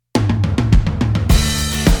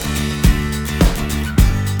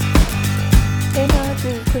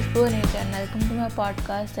Bhuvanesh and welcome to my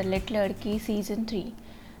podcast, The Lit Ladki Season 3.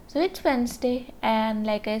 So it's Wednesday, and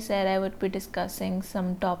like I said, I would be discussing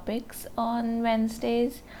some topics on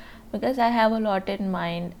Wednesdays because I have a lot in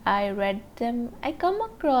mind. I read them, I come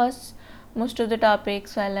across most of the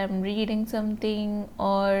topics while I'm reading something,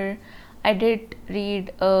 or I did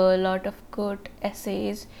read a lot of good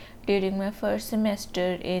essays during my first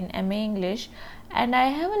semester in MA English, and I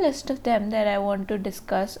have a list of them that I want to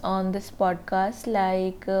discuss on this podcast,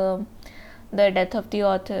 like the death of the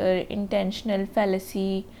author, intentional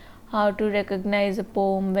fallacy, how to recognize a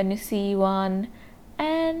poem when you see one,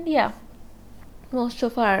 and yeah, most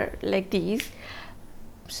of are like these.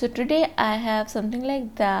 So today I have something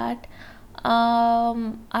like that.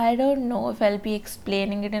 I don't know if I'll be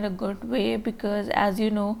explaining it in a good way because, as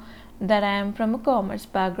you know, that I am from a commerce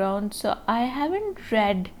background, so I haven't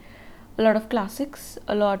read a lot of classics,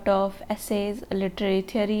 a lot of essays, literary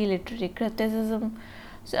theory, literary criticism.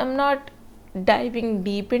 So I'm not diving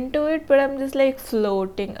deep into it, but I'm just like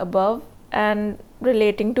floating above and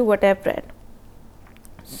relating to what I've read.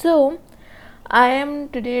 So I am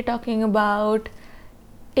today talking about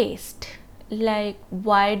taste. Like,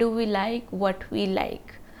 why do we like what we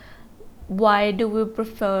like? Why do we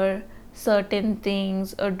prefer certain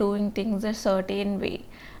things or doing things a certain way?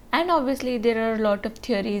 And obviously there are a lot of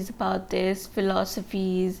theories about this,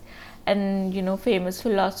 philosophies, and famous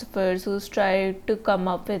philosophers who try to come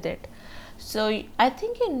up with it. So I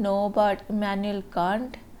think you know about Immanuel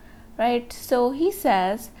Kant, right? So he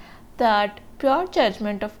says that pure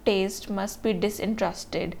judgment of taste must be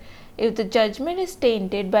disinterested. If the judgment is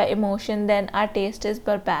tainted by emotion, then our taste is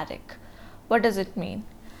barbaric. What does it mean?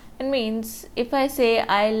 It means if I say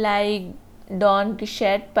I like Don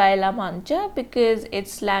Quixote by La Mancha because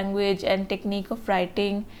its language and technique of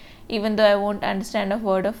writing, even though I won't understand a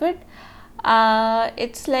word of it,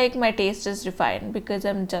 it's like my taste is refined because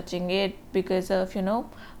I'm judging it because of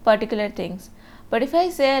particular things. But if I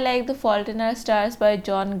say I like The Fault in Our Stars by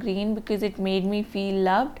John Green because it made me feel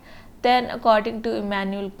loved, then according to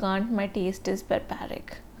Immanuel Kant, my taste is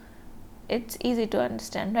barbaric. It's easy to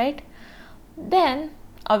understand, right? Then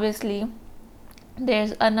obviously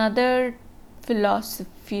there's another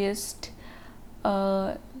philosophist,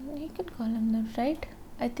 you can call him that, right?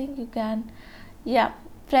 I think you can. Yeah,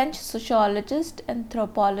 French sociologist,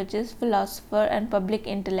 anthropologist, philosopher, and public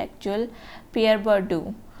intellectual Pierre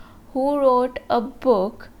Bourdieu, who wrote a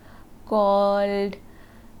book called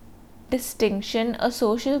Distinction, a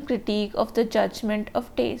social critique of the judgment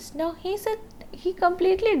of taste. Now, he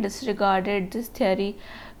completely disregarded this theory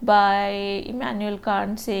by Immanuel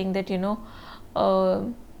Kant, saying that uh,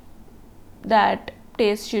 that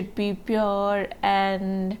taste should be pure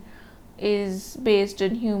and is based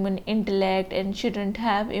on human intellect and shouldn't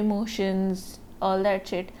have emotions, all that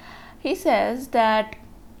shit. He says that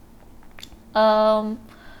um,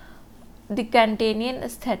 the Kantian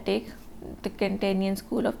aesthetic, the Kantian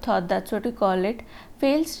school of thought, that's what we call it,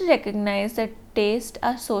 fails to recognize that tastes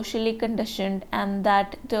are socially conditioned and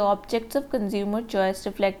that the objects of consumer choice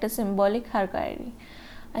reflect a symbolic hierarchy.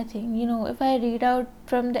 I think, if I read out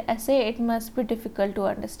from the essay, it must be difficult to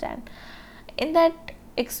understand. In that,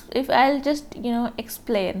 if I'll just,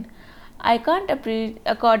 explain, I can't appreciate,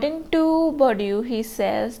 according to Bourdieu, he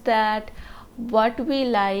says that what we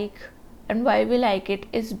like and why we like it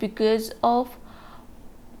is because of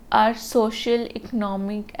our social,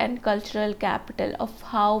 economic, and cultural capital of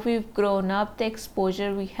how we've grown up, the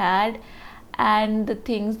exposure we had, and the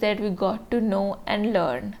things that we got to know and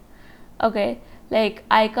learn. Okay, like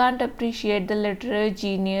I can't appreciate the literary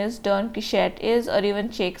genius Don Quixote is, or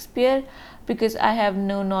even Shakespeare, because I have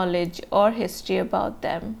no knowledge or history about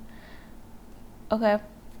them. Okay,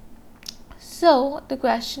 so the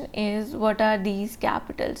question is, what are these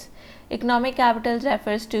capitals? Economic capital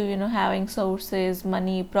refers to having sources,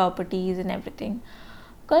 money, properties, and everything.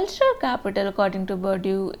 Cultural capital, according to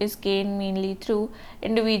Bourdieu, is gained mainly through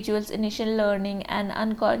individuals' initial learning and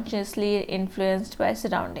unconsciously influenced by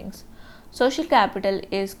surroundings. Social capital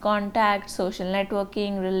is contact, social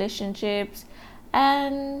networking, relationships,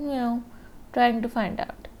 and trying to find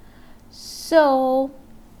out. So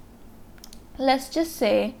let's just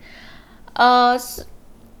say,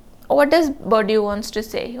 what does Bourdieu wants to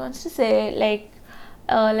say? He wants to say, like,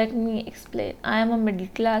 let me explain. I am a middle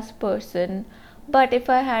class person, but if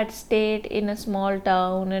I had stayed in a small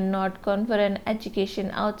town and not gone for an education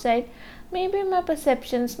outside, maybe my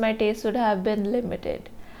perceptions, my taste would have been limited.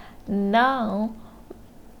 Now,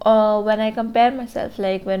 when I compare myself,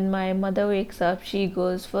 like when my mother wakes up, she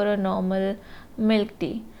goes for a normal milk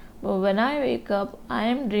tea. But when I wake up, I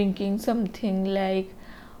am drinking something like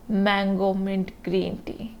mango mint green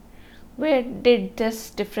tea. where did this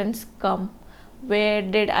difference come? Where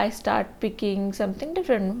did I start picking something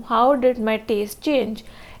different? How did my taste change?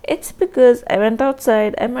 It's because I went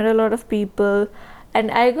outside, I met a lot of people, and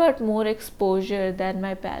I got more exposure than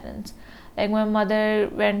my parents. Like, my mother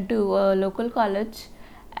went to a local college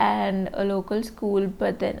and a local school,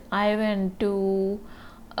 but then I went to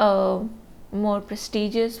a more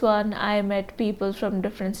prestigious one. I met people from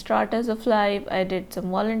different stratas of life. I did some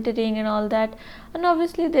volunteering and all that. And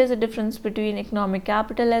obviously, there's a difference between economic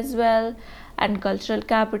capital as well, and cultural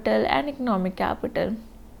capital and economic capital.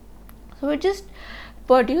 So it just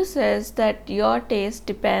produces that your taste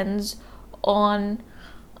depends on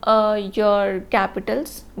your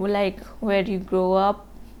capitals, like where you grow up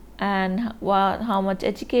and how much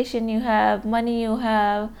education you have, money you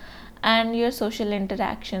have, and your social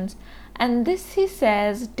interactions. And this, he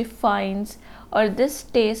says, defines, or this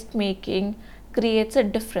taste making creates a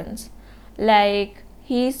difference. Like,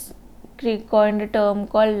 he's coined a term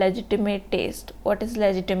called legitimate taste. What is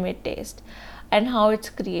legitimate taste and how it's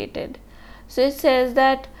created? So it says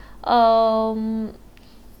that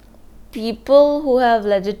people who have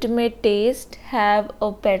legitimate taste have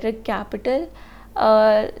a better capital.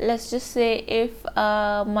 Let's just say if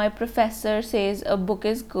my professor says a book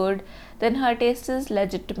is good, then her taste is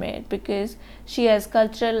legitimate because she has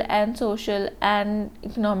cultural and social and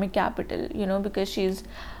economic capital, because she's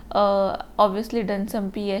obviously done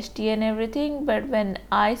some PhD and everything. But when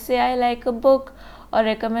I say I like a book or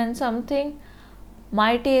recommend something,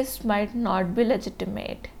 my taste might not be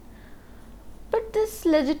legitimate. But this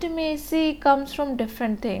legitimacy comes from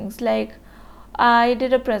different things. Like, I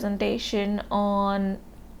did a presentation on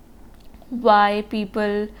why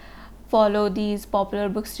people follow these popular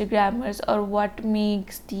bookstagrammers, or what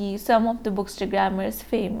makes some of the bookstagrammers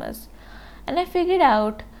famous. And I figured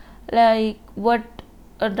out, like, what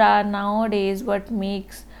nowadays what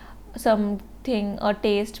makes something or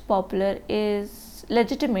taste popular is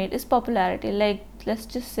legitimate is popularity. Like, let's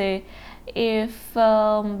just say if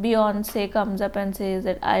Beyonce comes up and says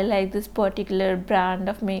that I like this particular brand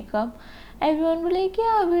of makeup, everyone will like,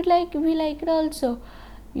 yeah, we like it also.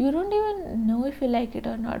 You don't even know if you like it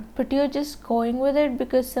or not, but you're just going with it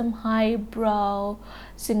because some highbrow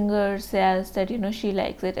singer says that she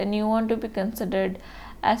likes it, and you want to be considered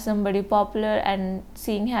as somebody popular and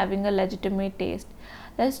seeing having a legitimate taste.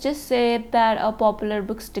 Let's just say that a popular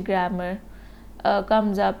bookstagrammer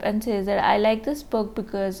comes up and says that I like this book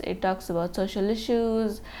because it talks about social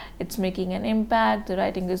issues, it's making an impact, the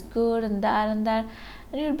writing is good, and that and that.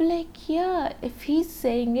 And you'll be like, yeah, if he's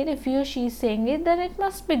saying it, if he or she's saying it, then it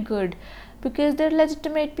must be good because they're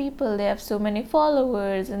legitimate people. They have so many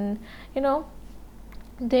followers, and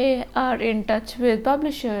they are in touch with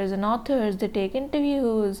publishers and authors. They take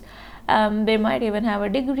interviews. They might even have a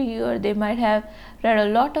degree, or they might have read a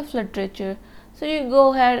lot of literature. So you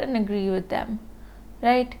go ahead and agree with them,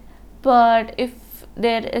 right? But if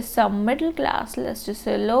there is some middle class, let's just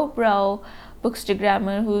say lowbrow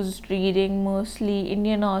bookstagrammer who's reading mostly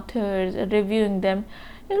Indian authors, reviewing them,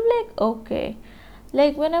 you'll be like, okay.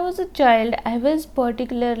 Like, when I was a child, I was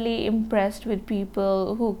particularly impressed with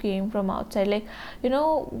people who came from outside. Like,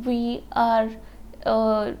 we are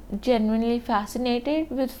genuinely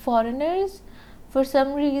fascinated with foreigners for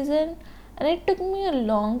some reason, and it took me a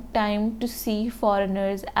long time to see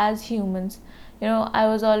foreigners as humans. I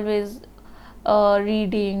was always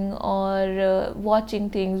reading or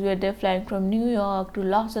watching things where they're flying from New York to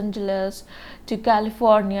Los Angeles to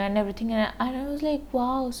California and everything, and I was like,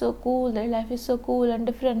 wow, so cool, their life is so cool and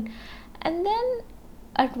different. And then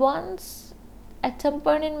at some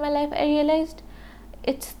point in my life, I realized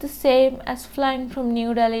it's the same as flying from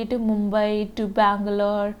New Delhi to Mumbai to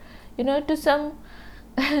Bangalore, to some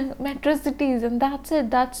metro cities, and that's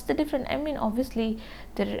it. That's the difference. I mean, obviously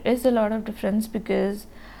there is a lot of difference because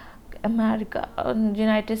America,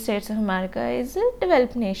 United States of America, is a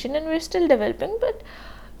developed nation and we're still developing. But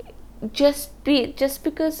just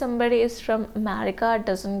because somebody is from America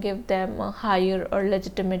doesn't give them a higher or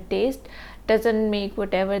legitimate taste, doesn't make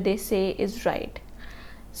whatever they say is right.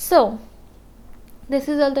 So this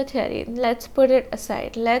is all the theory. Let's put it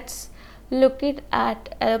aside. Let's look it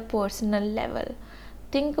at a personal level.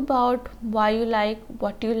 Think about why you like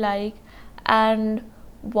what you like and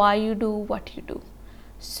why you do what you do.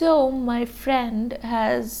 So my friend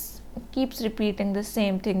keeps repeating the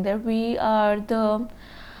same thing, that we are the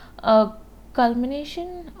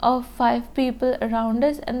culmination of 5 people around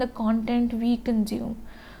us and the content we consume.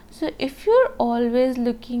 So if you're always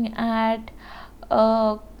looking at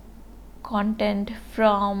content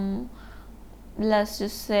from, let's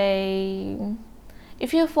just say,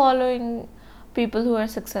 if you're following people who are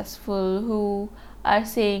successful, who are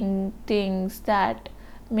saying things that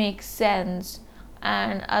make sense,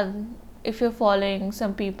 and if you're following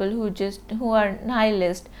some people who are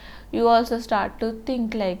nihilist, you also start to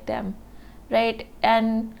think like them, right?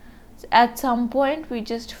 And at some point we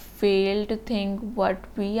just fail to think what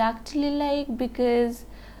we actually like, because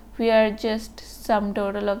we are just sum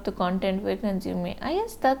total of the content we're consuming. I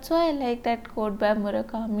guess that's why I like that quote by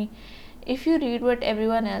Murakami: if you read what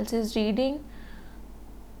everyone else is reading,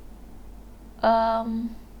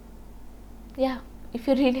 um yeah, if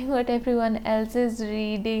you're reading what everyone else is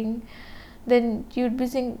reading, then you'd be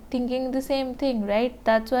thinking the same thing, right?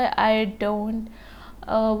 That's why I don't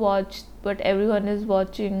watch what everyone is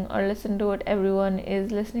watching or listen to what everyone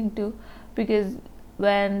is listening to. Because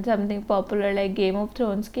when something popular like Game of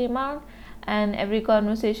Thrones came out, and every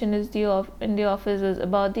conversation is in the office is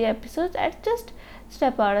about the episodes, I just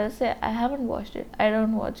step out and say I haven't watched it, I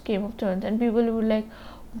don't watch Game of Thrones. And people would like,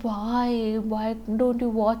 why don't you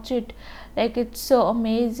watch it, like it's so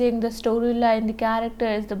amazing, the storyline, the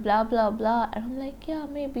characters, the blah blah blah. And I'm like, yeah,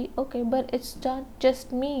 maybe, okay, but it's not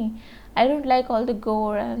just me. I don't like all the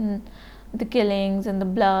gore and the killings and the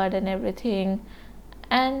blood and everything.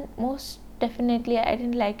 And most definitely I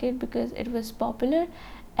didn't like it because it was popular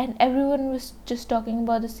and everyone was just talking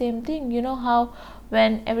about the same thing. You know how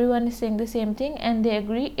when everyone is saying the same thing and they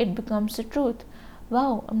agree, it becomes the truth.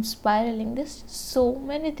 Wow, I'm spiraling. There's so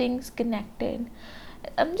many things connected.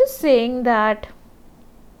 I'm just saying that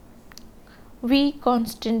we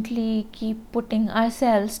constantly keep putting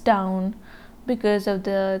ourselves down because of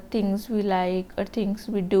the things we like or things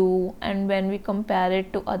we do, and when we compare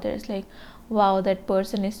it to others, like, wow, that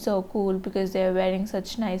person is so cool because they're wearing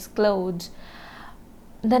such nice clothes.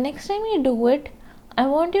 The next time you do it, I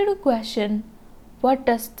want you to question, what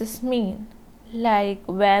does this mean? Like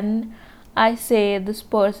when I say this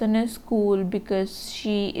person is cool because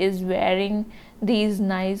she is wearing these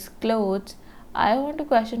nice clothes, I want to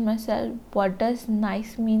question myself, what does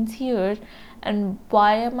nice means here, and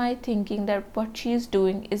why am I thinking that what she is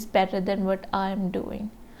doing is better than what I am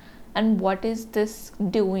doing? And what is this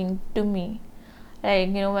doing to me?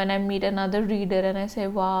 Like, when I meet another reader and I say,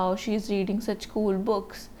 wow, she's reading such cool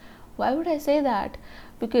books, why would I say that?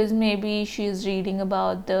 Because maybe she's reading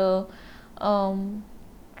about the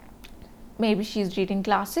maybe she's reading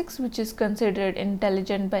classics, which is considered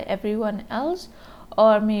intelligent by everyone else,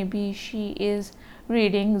 or maybe she is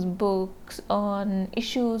reading books on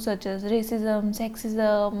issues such as racism,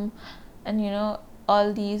 sexism, and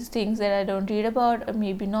all these things that I don't read about, or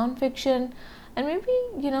maybe non-fiction. And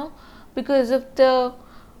maybe because of the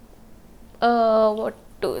what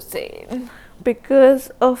to say, because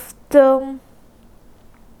of the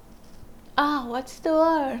what's the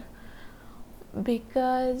word,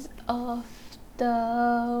 because of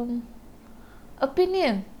the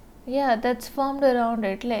opinion, yeah, that's formed around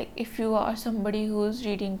it. Like if you are somebody who's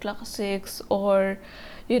reading classics or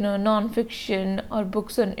non-fiction or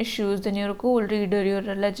books on issues, then you're a cool reader, you're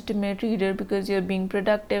a legitimate reader because you're being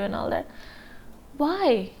productive and all that.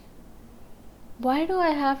 Why do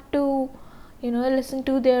I have to listen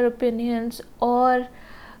to their opinions or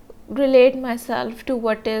relate myself to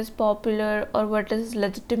what is popular or what is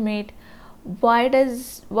legitimate? Why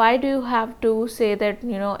do you have to say that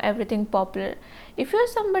everything popular? If you're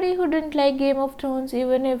somebody who didn't like Game of Thrones,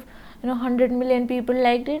 even if 100 million people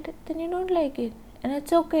liked it, then you don't like it, and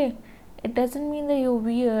it's okay. It doesn't mean that you're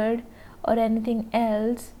weird or anything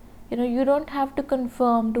else. You don't have to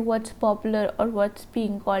conform to what's popular or what's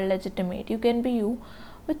being called legitimate. You can be you,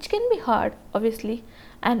 which can be hard, obviously.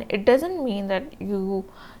 And it doesn't mean that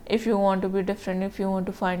if you want to be different, if you want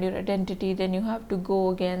to find your identity, then you have to go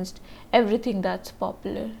against everything that's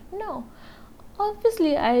popular. No,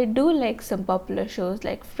 obviously I do like some popular shows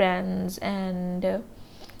like Friends and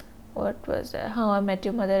what was How I Met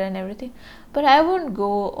Your Mother and everything, but I won't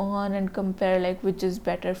go on and compare like which is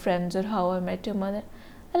better, Friends or How I Met Your Mother.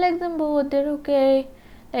 I like them both, they're okay,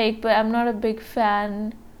 like, but I'm not a big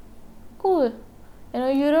fan. Cool.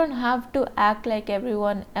 You don't have to act like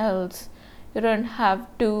everyone else. You don't have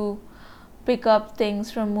to pick up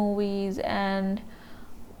things from movies and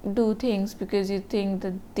do things because you think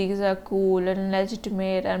that these are cool and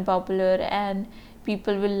legitimate and popular and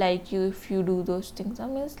people will like you if you do those things.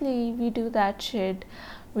 Honestly, we do that shit.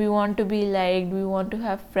 We want to be liked, we want to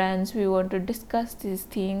have friends, we want to discuss these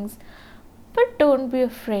things, but don't be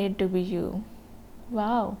afraid to be you.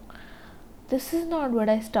 Wow, this is not what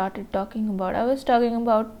I started talking about. I was talking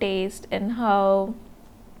about taste and how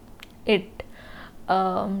it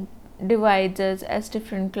divides us as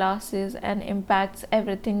different classes and impacts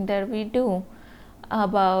everything that we do.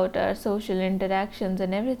 about our social interactions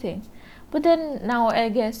and everything. But then now I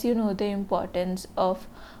guess you know the importance of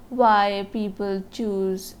why people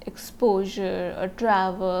choose exposure or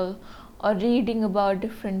travel or reading about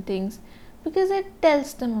different things, because it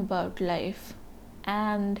tells them about life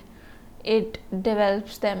and it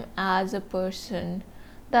develops them as a person.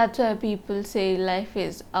 That's why people say life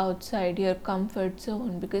is outside your comfort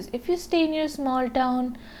zone, because if you stay in your small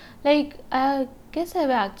town, like I guess I've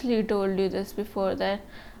actually told you this before, that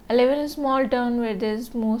I live in a small town where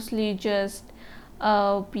there's mostly just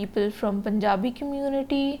people from Punjabi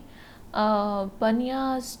community,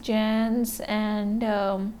 Panyas, Jains, and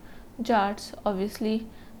Jats. Obviously,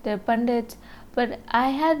 they're Pandits, but I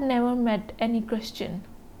had never met any Christian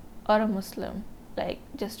or a Muslim, like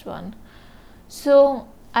just one. So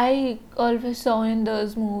I always saw in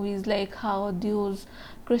those movies like how those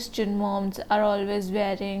Christian moms are always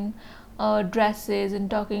wearing dresses and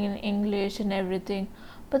talking in English and everything.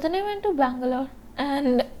 But then I went to Bangalore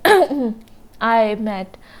and I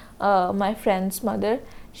met my friend's mother.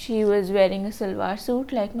 She was wearing a salwar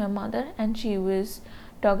suit like my mother, and she was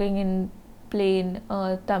talking in plain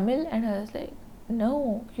Tamil, and I was like,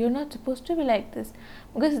 no, you're not supposed to be like this,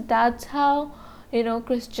 because that's how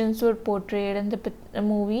Christians were portrayed in the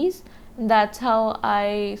movies. And that's how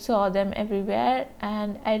I saw them everywhere,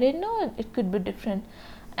 and I didn't know it could be different.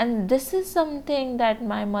 And this is something that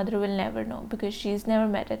my mother will never know, because she's never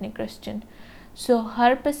met any Christian. So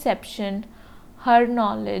her perception, her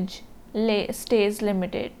knowledge stays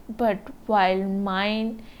limited, but while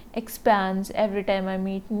mine expands every time I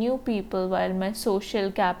meet new people, while my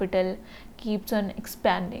social capital keeps on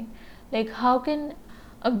expanding. Like, how can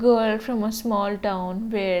a girl from a small town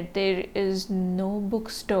where there is no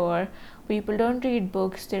bookstore, people don't read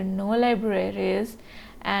books, there are no libraries,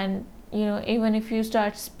 and even if you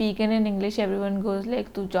start speaking in English, everyone goes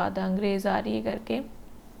like tu zyada अंग्रेज आ रही है करके.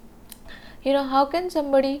 How can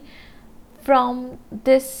somebody from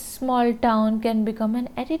this small town can become an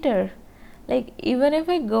editor? Like, even if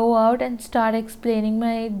I go out and start explaining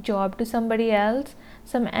my job to somebody else,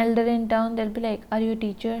 some elder in town, they'll be like, are you a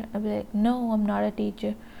teacher? I'll be like, no, I'm not a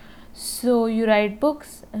teacher. So you write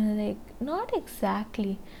books? And I'm like, not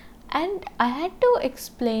exactly. And I had to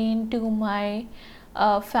explain to my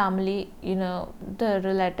family, the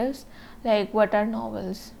relatives, like what are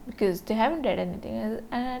novels, because they haven't read anything. And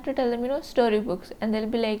I had to tell them, storybooks, and they'll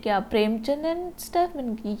be like, yeah, Premchand and stuff.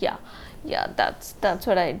 And yeah, that's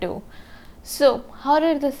what I do. So how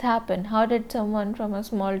did this happen? How did someone from a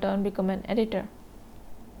small town become an editor?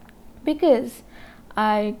 Because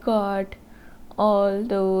I got all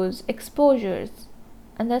those exposures,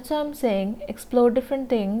 and that's what I'm saying, explore different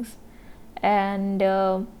things and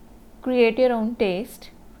create your own taste.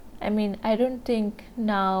 I mean, I don't think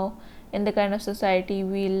now, in the kind of society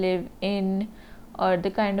we live in, or the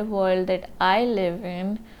kind of world that I live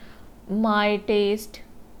in, my taste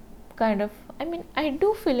I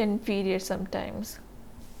do feel inferior sometimes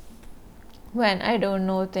when I don't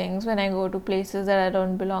know things, when I go to places that I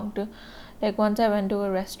don't belong to. Like, once I went to a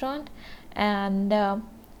restaurant and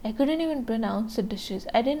I couldn't even pronounce the dishes.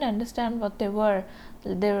 I didn't understand what they were.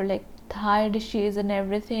 They were like Thai dishes and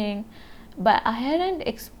everything, but I hadn't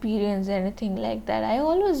experienced anything like that. I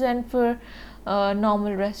always went for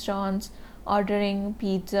normal restaurants, ordering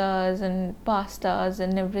pizzas and pastas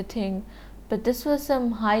and everything. But this was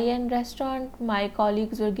some high-end restaurant. My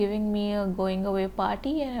colleagues were giving me a going away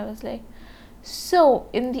party, and I was like, so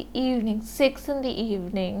in the evening, 6 in the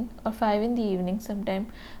evening or 5 in the evening sometime,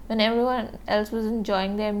 when everyone else was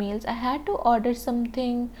enjoying their meals, I had to order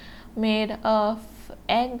something made of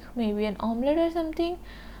egg, maybe an omelette or something,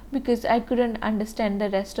 because I couldn't understand the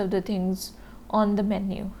rest of the things on the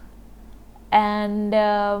menu. And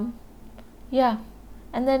yeah,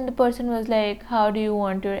 and then the person was like, how do you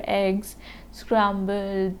want your eggs?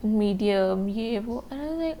 Scrambled, medium, yeah. And I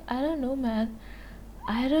was like, I don't know, man.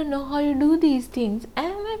 I don't know how you do these things.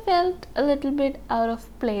 And I felt a little bit out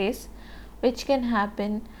of place, which can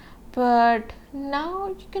happen. But now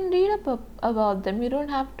you can read up about them. You don't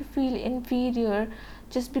have to feel inferior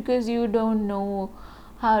just because you don't know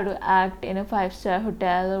how to act in a 5-star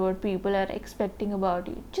hotel or what people are expecting about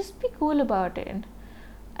you. Just be cool about it.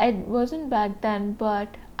 I wasn't back then,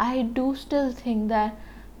 but I do still think that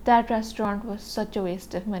that restaurant was such a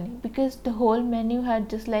waste of money, because the whole menu had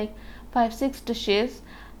just like 5-6 dishes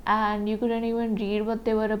and you couldn't even read what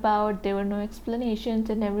they were about. There were no explanations,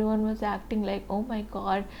 and everyone was acting like, oh my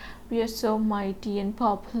god, we are so mighty and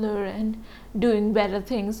popular and doing better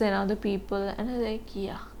things than other people. And I was like,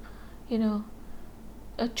 yeah,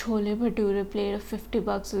 a chole bhature plate of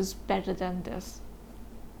 $50 is better than this.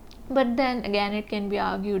 But then again, it can be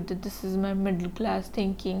argued that this is my middle class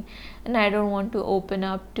thinking, and I don't want to open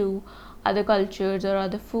up to other cultures or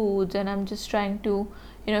other foods, and I'm just trying to,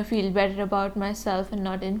 feel better about myself and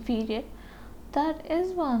not inferior. That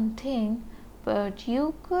is one thing, but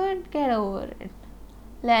you could get over it.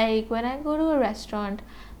 Like when I go to a restaurant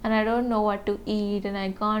and I don't know what to eat and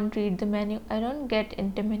I can't read the menu, I don't get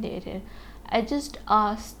intimidated. I just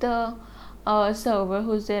ask the server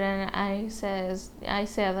who's there, and I say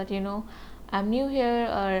that I'm new here,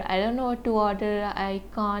 or I don't know what to order. I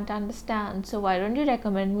can't understand. So why don't you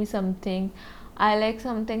recommend me something? I like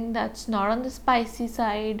something that's not on the spicy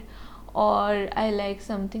side, or I like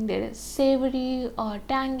something that is savory or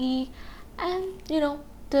tangy, and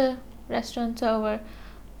the restaurant server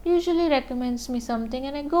usually recommends me something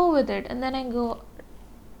and I go with it, and then I go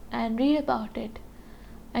and read about it.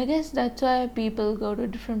 I guess that's why people go to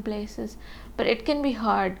different places, but it can be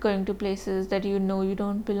hard going to places that you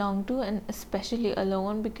don't belong to, and especially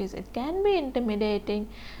alone, because it can be intimidating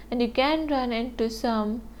and you can run into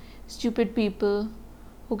some stupid people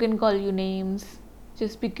who can call you names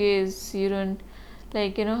just because you don't,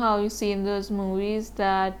 like, how you see in those movies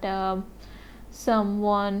that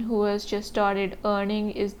someone who has just started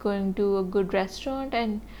earning is going to a good restaurant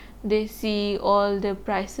and they see all the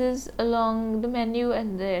prices along the menu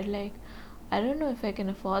and they're like, I don't know if I can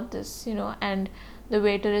afford this, and the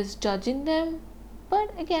waiter is judging them.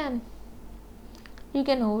 But again, you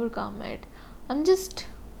can overcome it.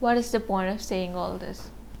 What is the point of saying all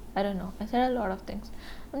this? I don't know. I said a lot of things.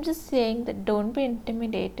 I'm just saying that don't be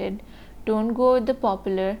intimidated. Don't go with the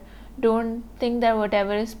popular. Don't think that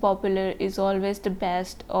whatever is popular is always the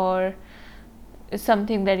best or is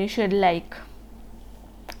something that you should like.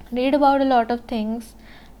 Read about a lot of things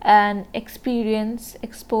and experience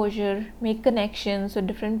exposure, make connections with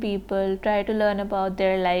different people, try to learn about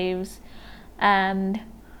their lives, and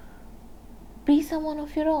be someone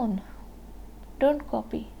of your own. Don't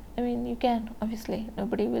copy. I mean, you can, obviously,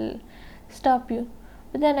 nobody will stop you.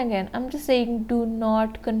 But then again, I'm just saying, do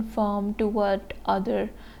not conform to what other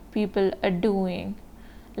people are doing.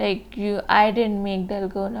 Like I didn't make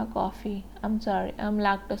dalgona coffee. I'm sorry, I'm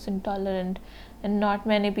lactose intolerant, and not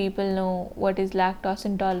many people know what is lactose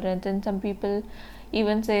intolerance. And some people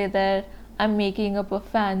even say that I'm making up a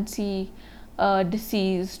fancy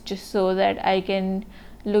disease just so that I can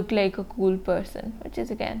look like a cool person, which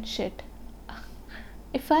is again shit.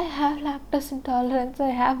 If I have lactose intolerance, I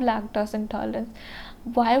have lactose intolerance.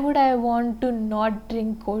 Why would I want to not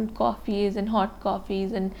drink cold coffees and hot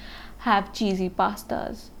coffees and have cheesy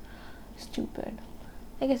pastas? Stupid.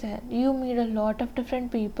 Like I said, you meet a lot of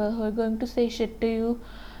different people who are going to say shit to you,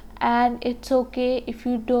 and it's okay if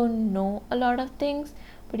you don't know a lot of things,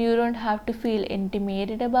 but you don't have to feel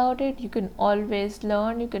intimidated about it. You can always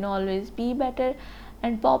learn, you can always be better,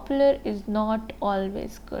 and popular is not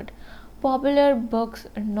always good. Popular books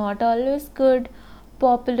are not always good.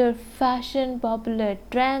 Popular fashion, popular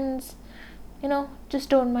trends, just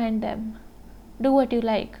don't mind them. Do what you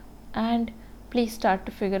like, and please start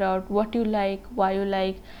to figure out what you like, why you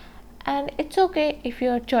like, and it's okay if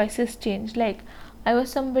your choices change. Like, I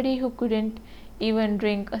was somebody who couldn't even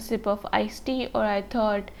drink a sip of iced tea, or I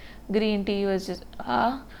thought green tea was just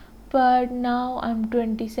but now I'm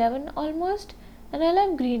 27 almost, and I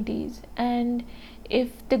love green teas. And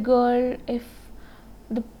if the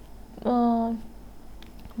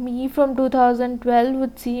me from 2012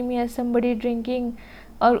 would see me as somebody drinking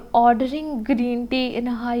or ordering green tea in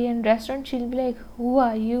a high-end restaurant, she'll be like, who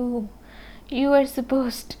are you? You are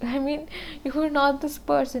supposed to, I mean, you are not this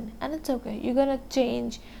person. And it's okay, you're gonna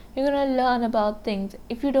change, you're gonna learn about things.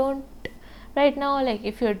 If you don't right now, like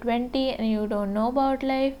if you're 20 and you don't know about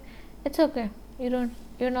life, it's okay.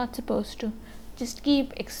 You're not supposed to. Just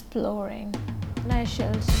keep exploring, and I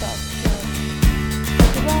shall stop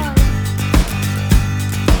here. Bye.